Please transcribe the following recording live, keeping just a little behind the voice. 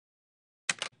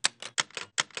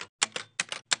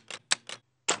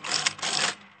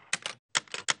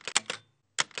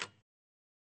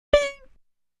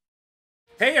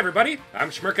Hey everybody, I'm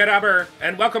schmerkadabur,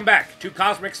 and welcome back to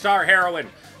Cosmic Star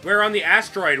Heroine. We're on the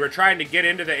asteroid. We're trying to get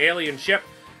into the alien ship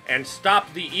and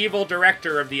stop the evil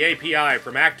director of the API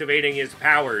from activating his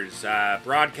powers,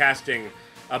 broadcasting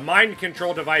a mind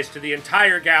control device to the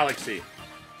entire galaxy.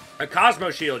 A Cosmo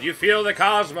shield. You feel the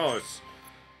cosmos.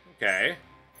 Okay.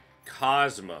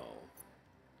 Cosmo.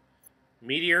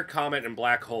 Meteor, comet, and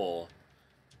black hole.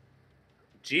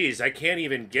 Jeez, I can't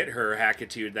even get her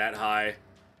hackitude that high.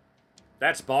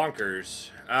 That's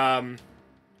bonkers. I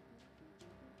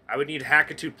would need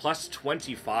hackitude plus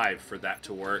 25 for that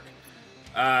to work.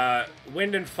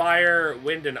 Wind and fire,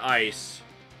 wind and ice.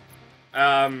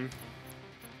 I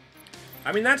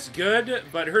mean, that's good,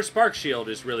 but her spark shield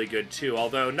is really good too,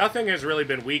 although nothing has really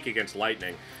been weak against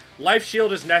lightning. Life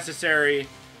shield is necessary.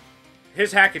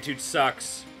 His hackitude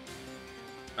sucks.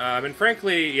 And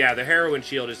frankly, yeah, the heroine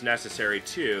shield is necessary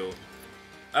too.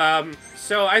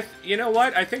 So you know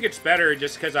what? I think it's better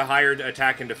just because of higher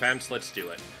attack and defense. Let's do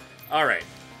it. Alright.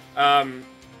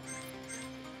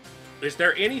 Is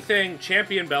there anything?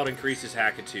 Champion belt increases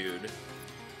hackitude.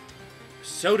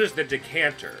 So does the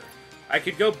decanter. I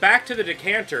could go back to the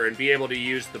decanter and be able to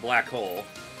use the black hole.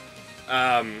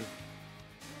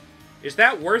 Is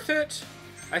that worth it?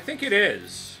 I think it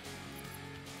is.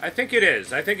 I think it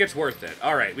is. I think it's worth it.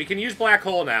 Alright, we can use black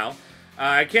hole now.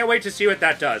 I can't wait to see what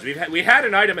that does. We had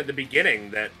an item at the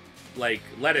beginning that, like,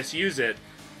 let us use it,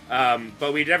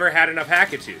 but we never had enough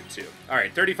hackitude to.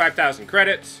 Alright, 35,000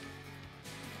 credits.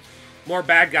 More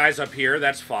bad guys up here,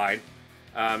 that's fine.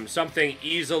 Something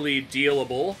easily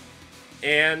dealable.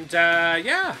 And,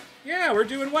 yeah, we're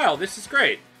doing well. This is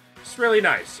great. It's really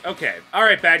nice. Okay,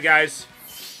 alright, bad guys.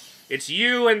 It's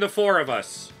you and the four of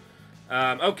us.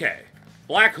 Okay.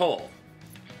 Black hole.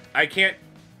 I can't...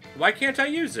 Why can't I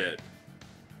use it?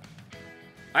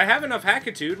 I have enough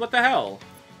hackitude. What the hell?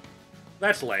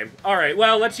 That's lame. Alright,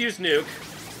 well, let's use nuke.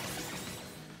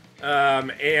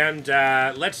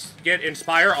 Let's get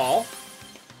Inspire All.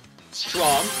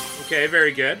 Strong. Okay,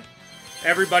 very good.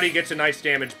 Everybody gets a nice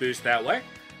damage boost that way.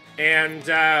 And,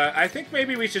 I think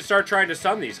maybe we should start trying to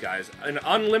stun these guys. An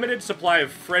unlimited supply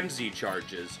of Frenzy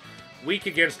charges. Weak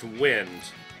against wind.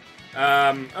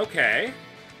 Okay.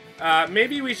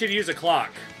 Maybe we should use a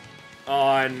clock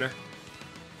on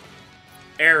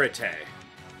Arete.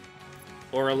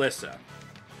 Or Alyssa.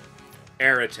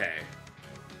 Arete.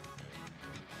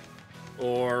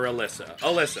 Or Alyssa.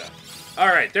 Alyssa.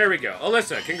 Alright, there we go.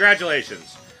 Alyssa,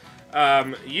 congratulations.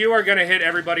 You are gonna hit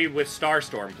everybody with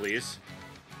Starstorm, please.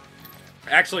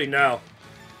 Actually, no.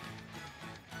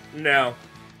 No.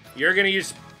 You're gonna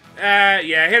use...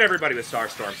 yeah, hit everybody with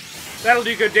Starstorm. That'll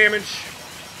do good damage.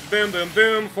 Boom, boom,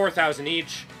 boom. 4,000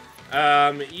 each.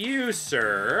 You,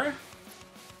 sir.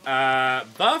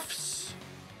 Buffs?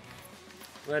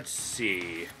 Let's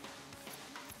see.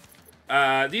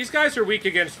 These guys are weak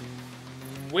against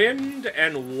wind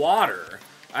and water.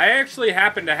 I actually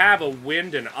happen to have a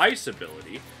wind and ice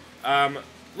ability.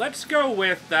 Let's go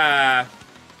with,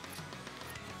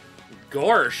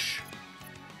 Gorsh.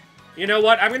 You know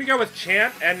what? I'm going to go with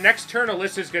Chant, and next turn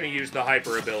Alyssa's going to use the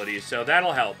hyper ability, so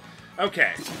that'll help.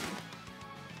 Okay.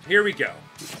 Here we go.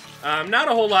 Not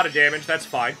a whole lot of damage, that's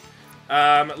fine.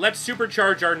 Let's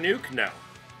supercharge our nuke. No.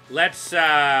 Let's,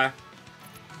 no.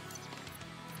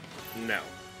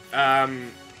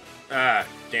 Damn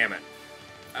it.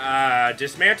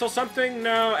 Dismantle something?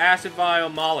 No. Acid Vial,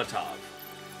 Molotov.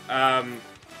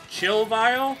 Chill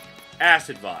Vial?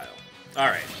 Acid Vial.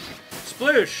 Alright.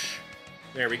 Sploosh!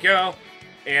 There we go.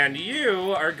 And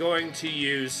you are going to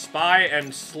use Spy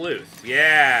and Sleuth.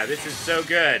 Yeah, this is so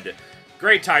good.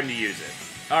 Great time to use it.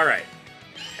 Alright.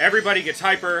 Everybody gets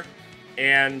hyper.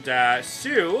 And,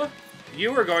 Sue,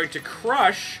 you are going to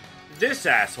crush this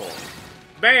asshole.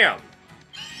 Bam!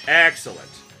 Excellent.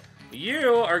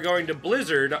 You are going to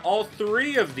blizzard all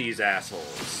three of these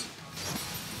assholes.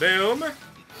 Boom.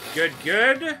 Good,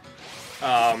 good.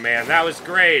 Oh, man, that was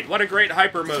great. What a great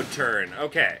hyper mode turn.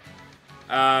 Okay.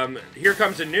 Here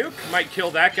comes a nuke. Might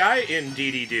kill that guy.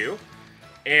 Indeedy do.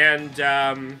 And,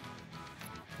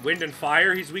 wind and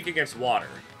fire. He's weak against water.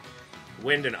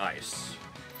 Wind and ice.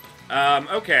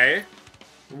 Okay.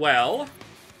 Well.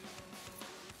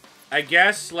 I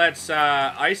guess let's,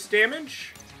 ice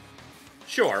damage?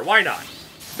 Sure, why not?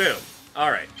 Boom.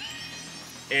 Alright.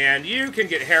 And you can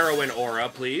get Heroine Aura,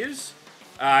 please.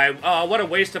 Oh, what a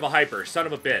waste of a hyper. Son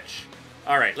of a bitch.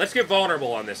 Alright, let's get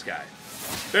vulnerable on this guy.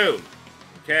 Boom.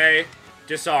 Okay.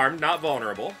 Disarmed, not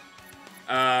vulnerable.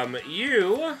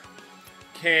 You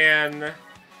can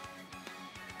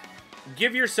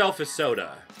give yourself a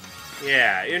soda.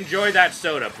 Yeah, enjoy that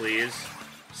soda, please.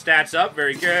 Stats up,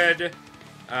 very good.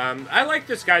 I like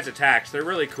this guy's attacks. They're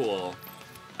really cool.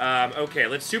 Okay,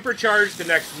 let's supercharge the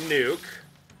next nuke.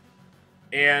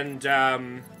 And,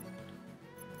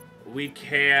 we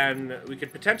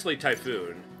could potentially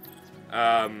Typhoon.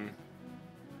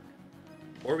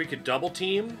 Or we could double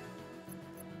team.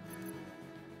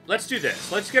 Let's do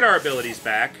this. Let's get our abilities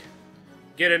back.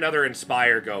 Get another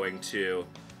Inspire going, too.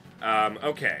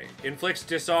 Okay. Inflicts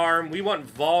disarm. We want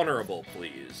vulnerable,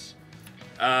 please.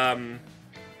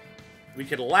 We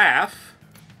could laugh.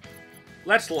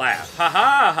 Let's laugh.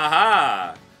 Ha-ha,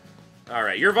 ha-ha.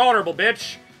 Alright, you're vulnerable,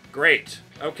 bitch. Great.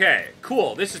 Okay,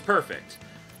 cool. This is perfect.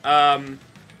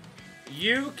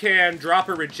 You can drop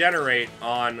a regenerate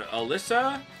on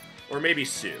Alyssa, or maybe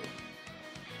Sue.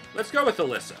 Let's go with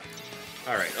Alyssa.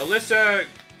 Alright, Alyssa,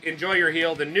 enjoy your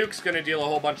heal. The nuke's gonna deal a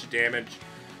whole bunch of damage.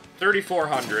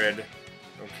 3,400.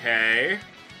 Okay.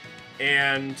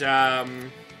 And,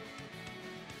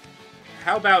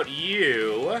 how about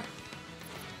you?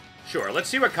 Sure, let's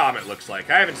see what Comet looks like.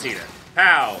 I haven't seen it.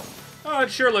 Pow. Oh, it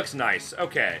sure looks nice.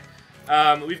 Okay.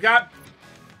 We've got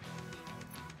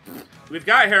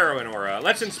Heroine Aura.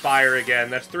 Let's Inspire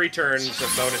again. That's 3 turns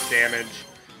of bonus damage.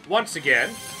 Once again.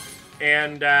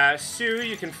 And, Sue,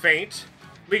 you can faint.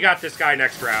 We got this guy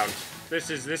next round.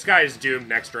 This guy is doomed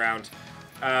next round.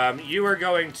 You are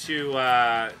going to,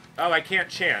 oh, I can't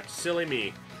chant. Silly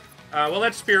me. Well,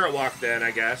 let's Spirit Walk then,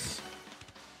 I guess.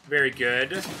 Very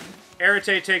good.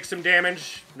 Arete takes some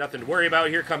damage. Nothing to worry about.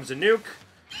 Here comes a nuke.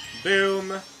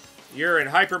 Boom. You're in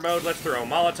hyper mode. Let's throw a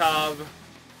Molotov.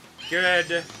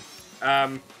 Good.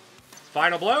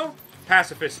 Final blow.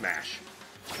 Pacifist Smash.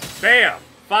 Bam!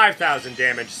 5,000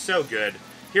 damage. So good.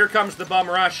 Here comes the Bum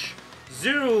Rush.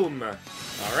 Zoom!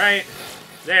 Alright.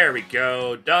 There we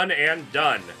go. Done and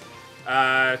done.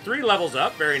 3 levels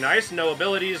up. Very nice. No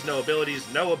abilities, no abilities,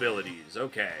 no abilities.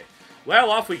 Okay. Well,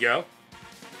 off we go.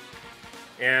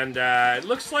 And, it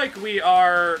looks like we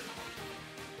are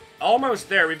almost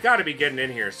there. We've got to be getting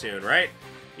in here soon, right?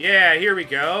 Yeah, here we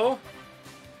go.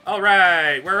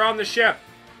 Alright, we're on the ship.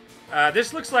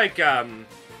 This looks like the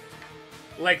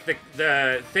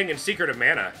thing in Secret of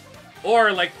Mana.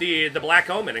 Or like the Black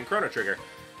Omen in Chrono Trigger.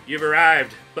 You've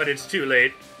arrived, but it's too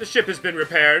late. The ship has been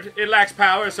repaired. It lacks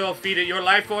power, so I'll feed it your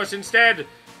life force instead.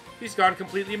 He's gone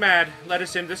completely mad. Let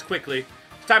us in this quickly.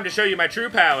 It's time to show you my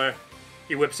true power.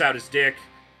 He whips out his dick.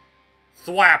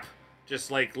 Thwap!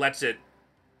 Just, like, lets it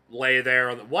lay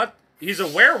there on the... What? He's a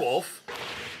werewolf?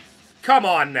 Come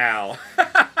on now.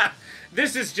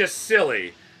 This is just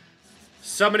silly.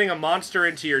 Summoning a monster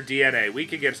into your DNA.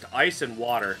 Weak against ice and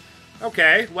water.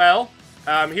 Okay, well,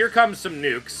 here comes some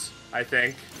nukes, I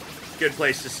think. Good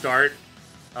place to start.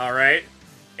 Alright.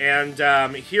 And,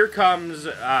 here comes,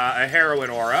 a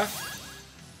Heroine Aura.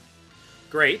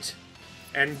 Great.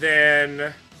 And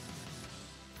then...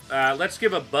 let's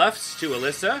give a buffs to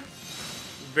Alyssa.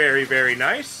 Very, very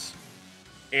nice.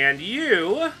 And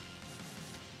you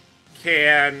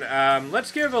can,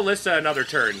 let's give Alyssa another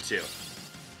turn, too.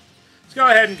 Let's go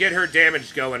ahead and get her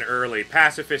damage going early.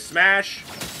 Pacifist Smash.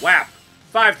 Whap.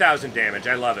 5,000 damage.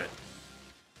 I love it.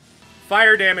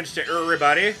 Fire damage to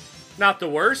everybody. Not the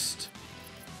worst.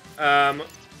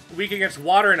 Weak against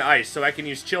water and ice, so I can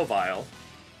use Chill Vial.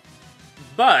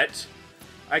 But...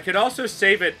 I could also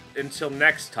save it until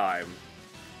next time.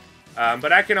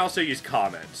 But I can also use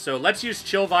Comet. So let's use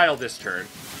Chill Vial this turn.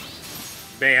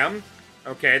 Bam.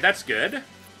 Okay, that's good.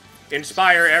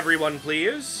 Inspire everyone,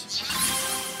 please.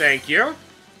 Thank you.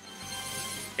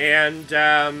 And,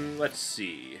 let's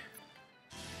see.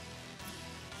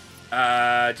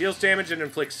 Deals damage and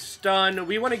inflicts stun.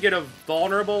 We want to get a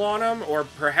vulnerable on him, or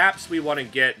perhaps we want to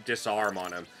get disarm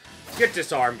on him. Let's get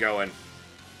disarm going.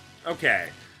 Okay.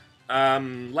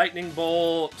 Lightning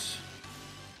Bolt.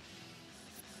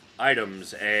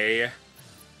 Items,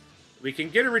 we can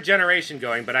get a regeneration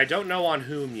going, but I don't know on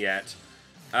whom yet.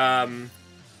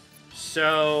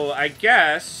 So, I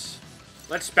guess...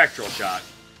 Let's Spectral Shot.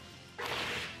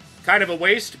 Kind of a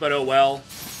waste, but oh well.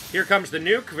 Here comes the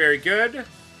nuke, very good.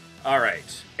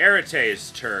 Alright,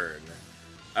 Arete's turn.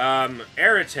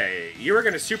 Arete, you are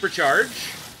going to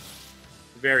supercharge.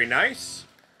 Very nice.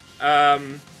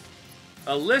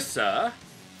 Alyssa,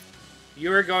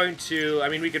 you are going to... I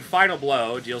mean, we could Final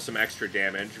Blow, deal some extra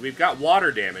damage. We've got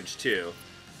water damage, too.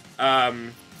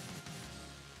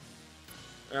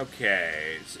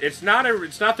 Okay. It's not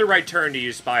the right turn to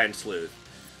use Spy and Sleuth.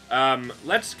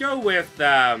 Let's go with...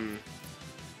 we're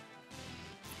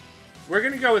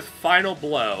going to go with Final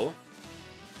Blow.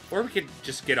 Or we could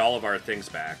just get all of our things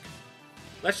back.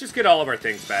 Let's just get all of our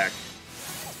things back.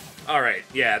 Alright,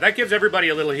 yeah, that gives everybody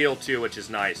a little heal, too, which is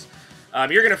nice.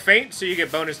 You're going to faint, so you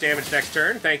get bonus damage next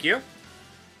turn. Thank you.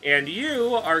 And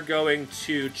you are going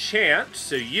to chant,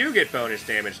 so you get bonus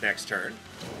damage next turn.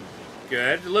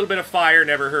 Good. A little bit of fire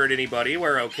never hurt anybody.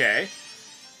 We're okay.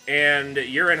 And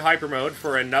you're in hyper mode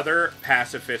for another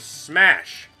pacifist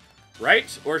smash.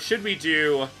 Right? Or should we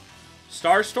do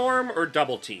Starstorm or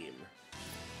Double Team?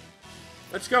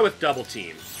 Let's go with Double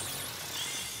Team.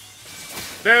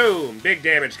 Boom! Big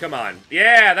damage, come on.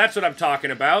 Yeah, that's what I'm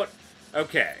talking about.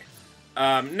 Okay.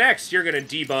 Next, you're going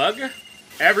to debug.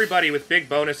 Everybody with big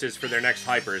bonuses for their next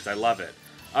hypers. I love it.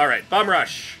 Alright, Bum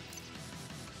Rush.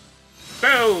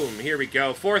 Boom! Here we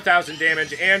go. 4,000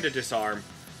 damage and a disarm.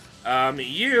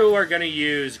 You are going to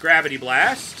use Gravity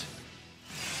Blast.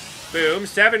 Boom.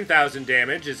 7,000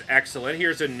 damage is excellent.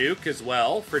 Here's a nuke as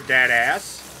well for dead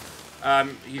ass.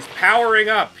 He's powering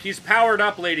up. He's powered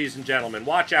up, ladies and gentlemen.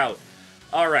 Watch out.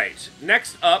 Alright.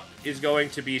 Next up is going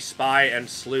to be Spy and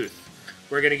Sleuth.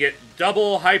 We're going to get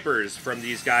double hypers from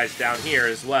these guys down here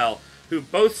as well, who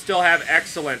both still have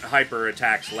excellent hyper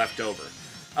attacks left over.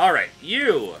 Alright,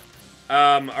 you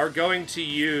are going to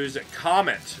use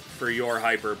Comet for your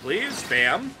hyper, please.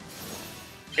 Bam.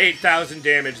 8,000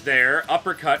 damage there.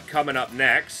 Uppercut coming up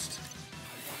next.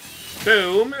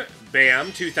 Boom.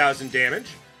 Bam. 2,000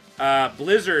 damage.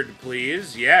 Blizzard,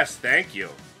 please. Yes, thank you.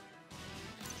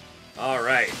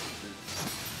 Alright.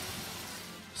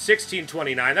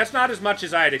 1629. That's not as much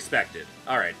as I had expected.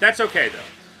 Alright, that's okay, though.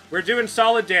 We're doing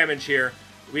solid damage here.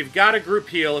 We've got a group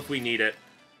heal if we need it.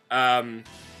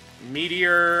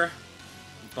 Meteor,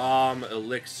 Bomb,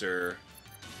 Elixir.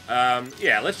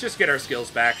 Yeah, let's just get our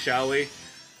skills back, shall we?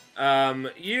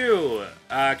 You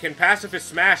can Pacifist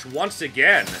Smash once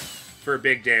again for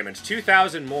big damage.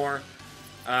 2,000 more.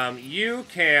 You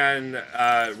can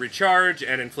recharge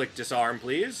and inflict disarm,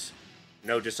 please.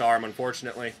 No disarm,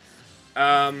 unfortunately.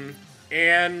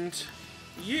 And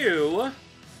you...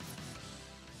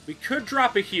 We could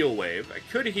drop a heal wave. I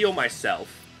could heal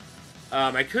myself.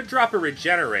 I could drop a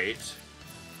regenerate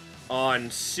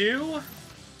on Sue.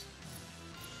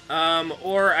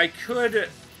 Or I could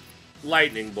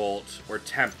lightning bolt or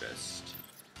tempest.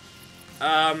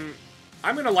 I'm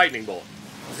gonna lightning bolt.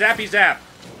 Zappy zap.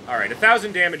 Alright,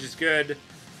 1,000 damage is good.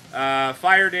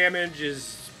 Fire damage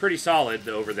is pretty solid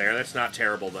over there. That's not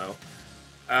terrible, though.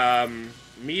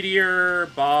 Meteor,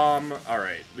 Bomb.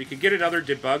 Alright, we could get another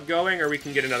debug going, or we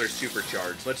can get another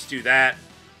supercharge. Let's do that.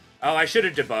 Oh, I should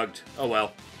have debugged. Oh,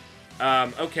 well.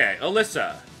 Okay,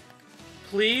 Alyssa.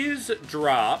 Please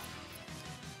drop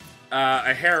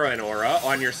a Heroine aura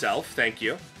on yourself. Thank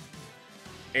you.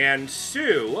 And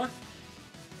Sue,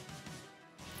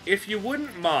 if you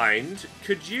wouldn't mind,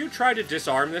 could you try to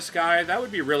disarm this guy? That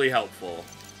would be really helpful.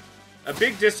 A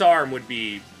big disarm would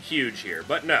be huge here,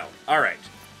 but no. Alright.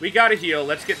 We gotta heal.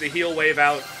 Let's get the heal wave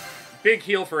out. Big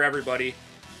heal for everybody.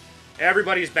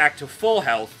 Everybody's back to full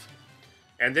health.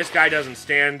 And this guy doesn't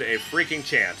stand a freaking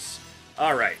chance.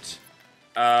 Alright.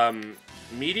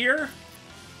 Meteor?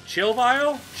 Chill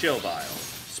Vial? Chill Vial.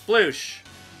 Sploosh.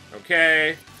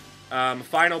 Okay.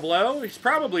 Final Blow? He's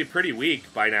probably pretty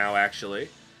weak by now, actually.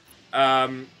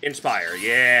 Inspire.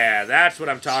 Yeah, that's what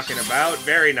I'm talking about.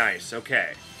 Very nice.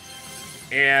 Okay.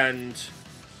 And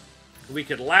we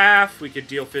could laugh. We could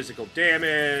deal physical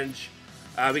damage.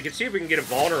 We could see if we can get a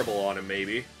vulnerable on him,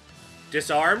 maybe.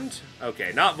 Disarmed?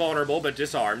 Okay, not vulnerable, but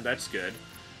disarmed. That's good.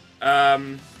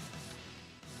 I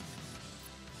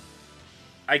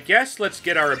guess let's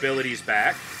get our abilities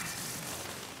back.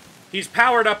 He's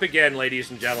powered up again,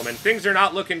 ladies and gentlemen. Things are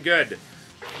not looking good.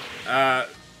 Wow,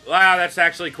 that's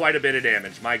actually quite a bit of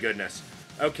damage. My goodness.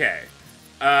 Okay.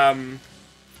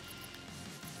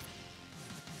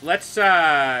 Let's,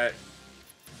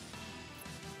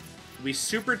 we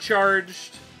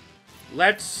supercharged.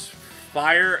 Let's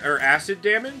fire, or acid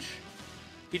damage.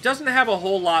 He doesn't have a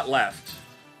whole lot left.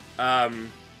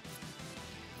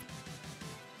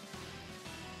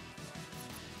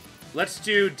 Let's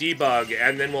do debug,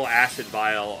 and then we'll acid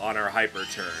vial on our hyper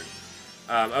turn.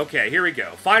 Okay, here we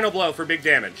go. Final blow for big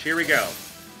damage. Here we go.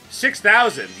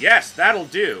 6,000. Yes, that'll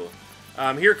do.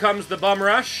 Here comes the bum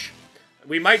rush.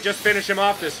 We might just finish him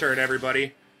off this turn,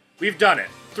 everybody. We've done it.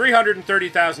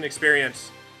 330,000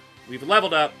 experience. We've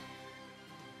leveled up.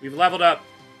 We've leveled up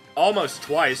almost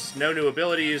twice. No new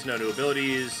abilities, no new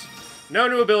abilities. No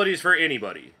new abilities for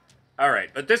anybody. Alright,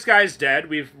 but this guy's dead.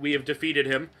 We have defeated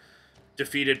him.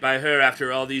 Defeated by her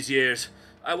after all these years.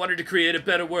 I wanted to create a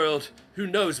better world. Who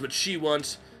knows what she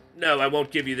wants? No, I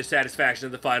won't give you the satisfaction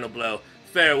of the final blow.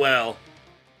 Farewell.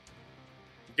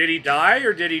 Did he die,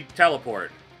 or did he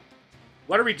teleport?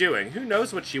 What are we doing? Who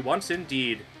knows what she wants,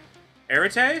 indeed.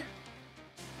 Arete?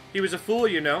 He was a fool,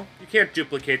 you know. You can't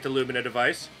duplicate the Lumina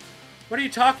device. What are you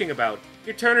talking about?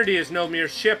 Eternity is no mere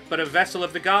ship, but a vessel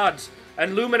of the gods,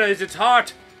 and Lumina is its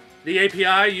heart. The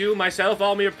API, you, myself,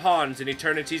 all mere pawns in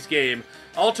Eternity's game,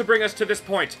 all to bring us to this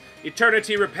point.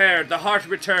 Eternity repaired, the heart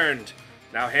returned.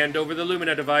 Now hand over the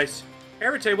Lumina device.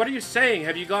 Heroine, what are you saying?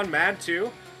 Have you gone mad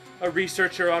too? A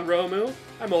researcher on Romu?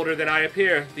 I'm older than I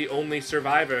appear, the only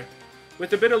survivor.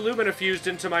 With a bit of Lumina fused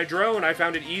into my drone, I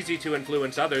found it easy to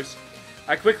influence others.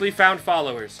 I quickly found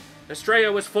followers.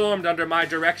 Estrella was formed under my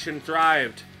direction,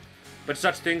 thrived. But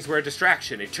such things were a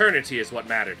distraction. Eternity is what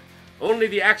mattered. Only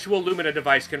the actual Lumina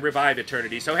device can revive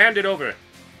Eternity, so hand it over.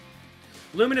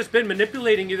 Lumina's been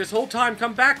manipulating you this whole time.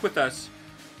 Come back with us.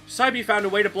 Saibi found a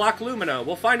way to block Lumina.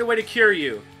 We'll find a way to cure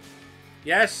you.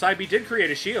 Yes, Saibi did create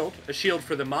a shield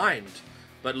for the mind.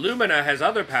 But Lumina has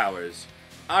other powers.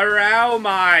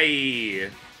 Araumai.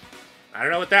 I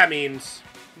don't know what that means.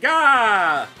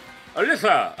 Gah!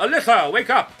 Alyssa, wake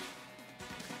up!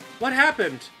 What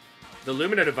happened? The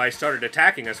Lumina device started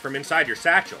attacking us from inside your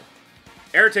satchel.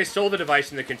 Heroine stole the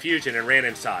device in the confusion and ran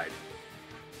inside.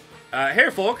 Hey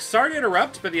folks, sorry to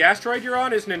interrupt, but the asteroid you're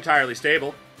on isn't entirely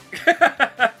stable.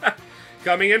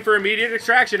 Coming in for immediate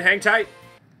extraction, hang tight.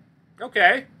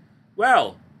 Okay,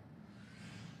 well,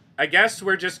 I guess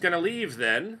we're just gonna leave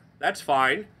then. That's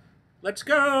fine. Let's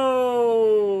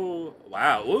go!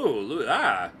 Wow, ooh,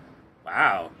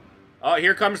 wow. Oh,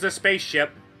 here comes the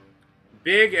spaceship.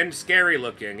 Big and scary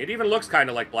looking. It even looks kind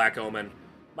of like Black Omen.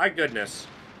 My goodness.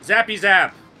 Zappy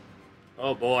zap.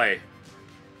 Oh boy.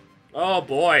 Oh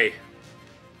boy.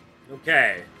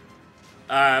 Okay.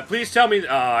 Please tell me...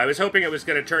 Oh, I was hoping it was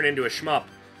going to turn into a shmup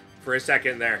for a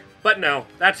second there. But no,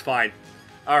 that's fine.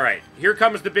 Alright, here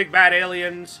comes the big bad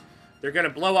aliens. They're going to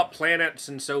blow up planets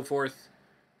and so forth.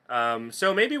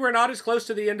 So maybe we're not as close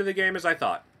to the end of the game as I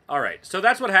thought. Alright, so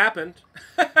that's what happened.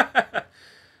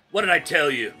 What did I tell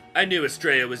you? I knew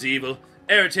Estrella was evil.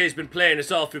 Heroine's been playing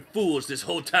us all for fools this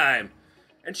whole time.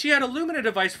 And she had a Lumina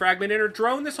device fragment in her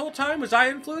drone this whole time? Was I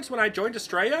influenced when I joined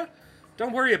Estrella?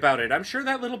 Don't worry about it. I'm sure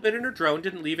that little bit in her drone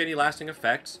didn't leave any lasting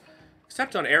effects.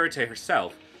 Except on Heroine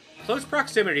herself. Close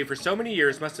proximity for so many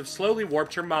years must have slowly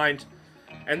warped her mind.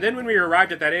 And then when we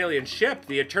arrived at that alien ship,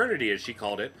 the Eternity as she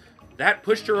called it, that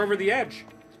pushed her over the edge.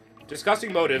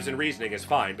 Discussing motives and reasoning is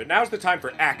fine, but now's the time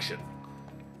for action.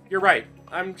 You're right.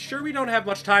 I'm sure we don't have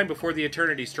much time before the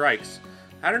Eternity strikes.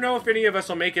 I don't know if any of us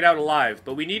will make it out alive,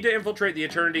 but we need to infiltrate the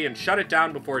Eternity and shut it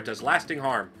down before it does lasting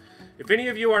harm. If any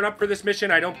of you aren't up for this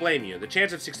mission, I don't blame you. The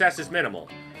chance of success is minimal.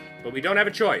 But we don't have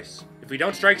a choice. If we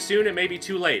don't strike soon, it may be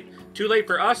too late. Too late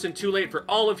for us and too late for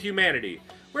all of humanity.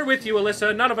 We're with you,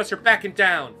 Alyssa. None of us are backing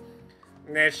down.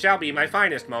 This shall be my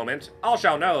finest moment. All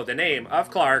shall know the name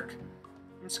of Clark.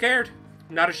 I'm scared.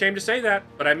 I'm not ashamed to say that,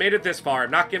 but I made it this far.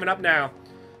 I'm not giving up now.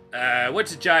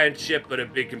 What's a giant ship but a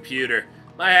big computer?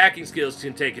 My hacking skills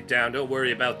can take it down, don't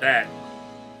worry about that.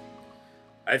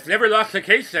 I've never lost a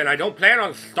case and I don't plan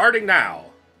on starting now.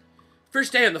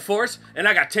 First day on the force, and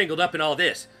I got tangled up in all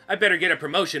this. I better get a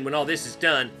promotion when all this is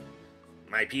done.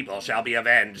 My people shall be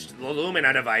avenged. The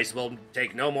Lumina device will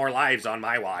take no more lives on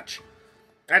my watch.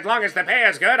 As long as the pay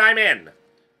is good, I'm in.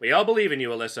 We all believe in you,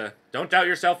 Alyssa. Don't doubt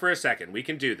yourself for a second. We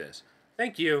can do this.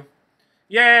 Thank you.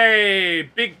 Yay!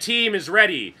 Big team is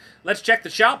ready. Let's check the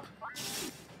shop.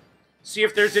 See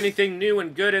if there's anything new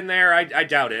and good in there. I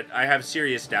doubt it. I have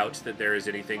serious doubts that there is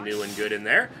anything new and good in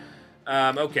there.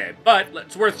 Okay, but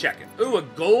it's worth checking. Ooh, a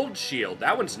gold shield.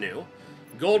 That one's new.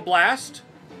 Gold blast.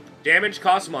 Damage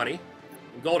costs money.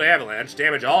 Gold avalanche.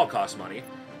 Damage all costs money.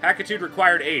 Hackitude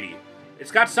required 80.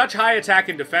 It's got such high attack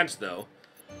and defense, though.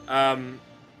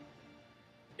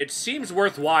 It seems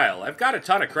worthwhile. I've got a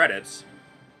ton of credits.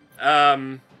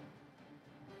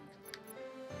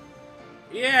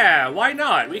 Yeah, why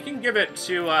not? We can give it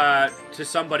to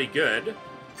somebody good.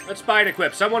 Let's buy and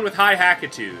equip. Someone with high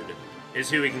hackitude is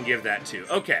who we can give that to.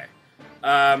 Okay.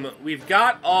 We've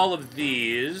got all of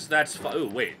these. That's ooh,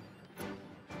 wait.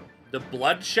 The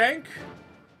Bloodshank?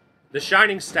 The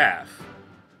Shining Staff.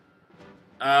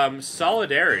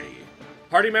 Solidarity.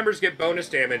 Party members get bonus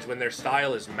damage when their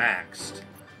style is maxed.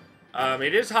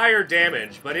 It is higher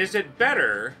damage, but is it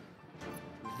better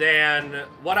than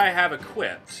what I have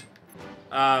equipped?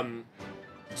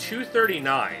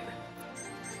 239.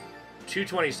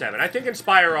 227. I think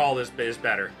Inspire All is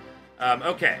better.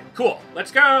 Okay, cool.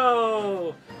 Let's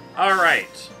go!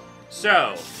 Alright.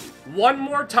 So, one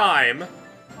more time,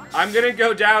 I'm gonna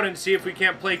go down and see if we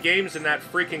can't play games in that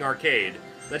freaking arcade.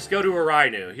 Let's go to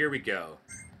Heroine. Here we go.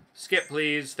 Skip,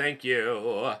 please. Thank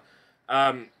you.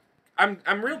 I'm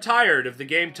real tired of the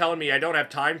game telling me I don't have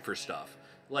time for stuff.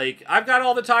 Like, I've got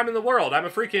all the time in the world. I'm a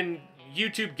freaking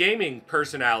YouTube gaming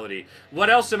personality. What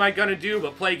else am I gonna do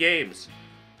but play games?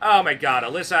 Oh my god,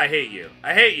 Alyssa, I hate you.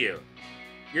 I hate you.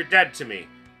 You're dead to me.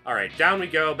 Alright, down we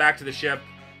go, back to the ship.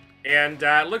 And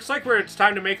it looks like it's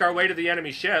time to make our way to the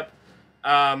enemy ship.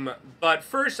 But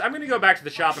first, I'm going to go back to the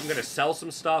shop. I'm going to sell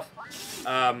some stuff.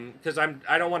 Because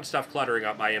I don't want stuff cluttering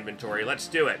up my inventory. Let's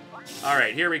do it.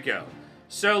 Alright, here we go.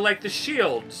 So, like the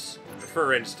shields,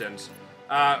 for instance,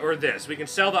 or this. We can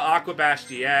sell the Aquabash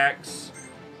DX.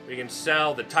 We can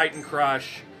sell the Titan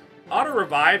Crush. Auto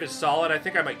Revive is solid. I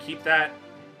think I might keep that.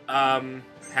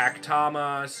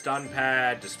 Hacktama, Stun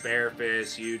Pad, Despair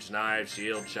Fist, Huge Knife,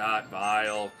 Shield Shot,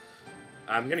 Vial.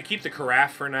 I'm going to keep the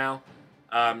Carafe for now.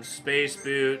 Space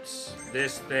Boots,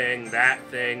 this thing, that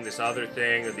thing, this other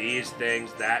thing, these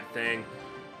things, that thing.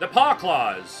 The Paw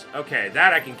Claws. Okay,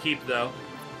 that I can keep, though.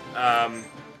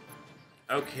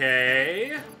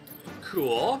 Okay.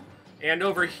 Cool. And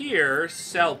over here,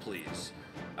 sell, please.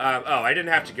 Oh, I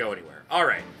didn't have to go anywhere. All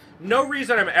right. No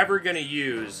reason I'm ever going to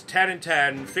use 10 and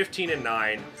 10, 15 and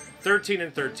 9, 13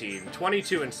 and 13,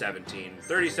 22 and 17,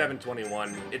 37,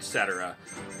 21, etc.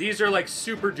 These are like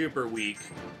super duper weak.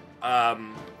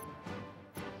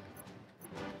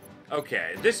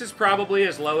 Okay, this is probably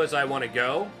as low as I want to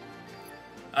go.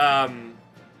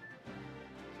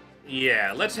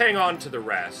 Yeah, let's hang on to the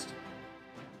rest.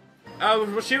 Oh,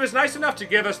 well, she was nice enough to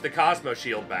give us the Cosmo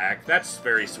Shield back. That's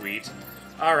very sweet.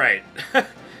 All right,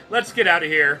 let's get out of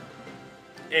here.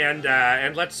 And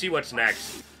let's see what's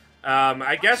next.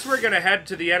 I guess we're going to head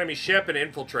to the enemy ship and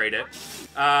infiltrate it.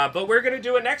 But we're going to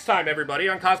do it next time, everybody,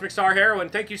 on Cosmic Star Heroine.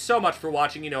 Thank you so much for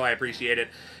watching. You know I appreciate it.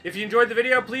 If you enjoyed the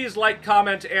video, please like,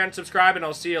 comment, and subscribe, and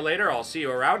I'll see you later. I'll see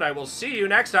you around. I will see you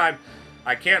next time.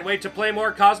 I can't wait to play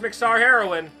more Cosmic Star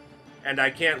Heroine, and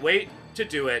I can't wait to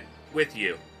do it with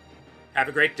you. Have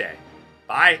a great day.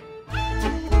 Bye.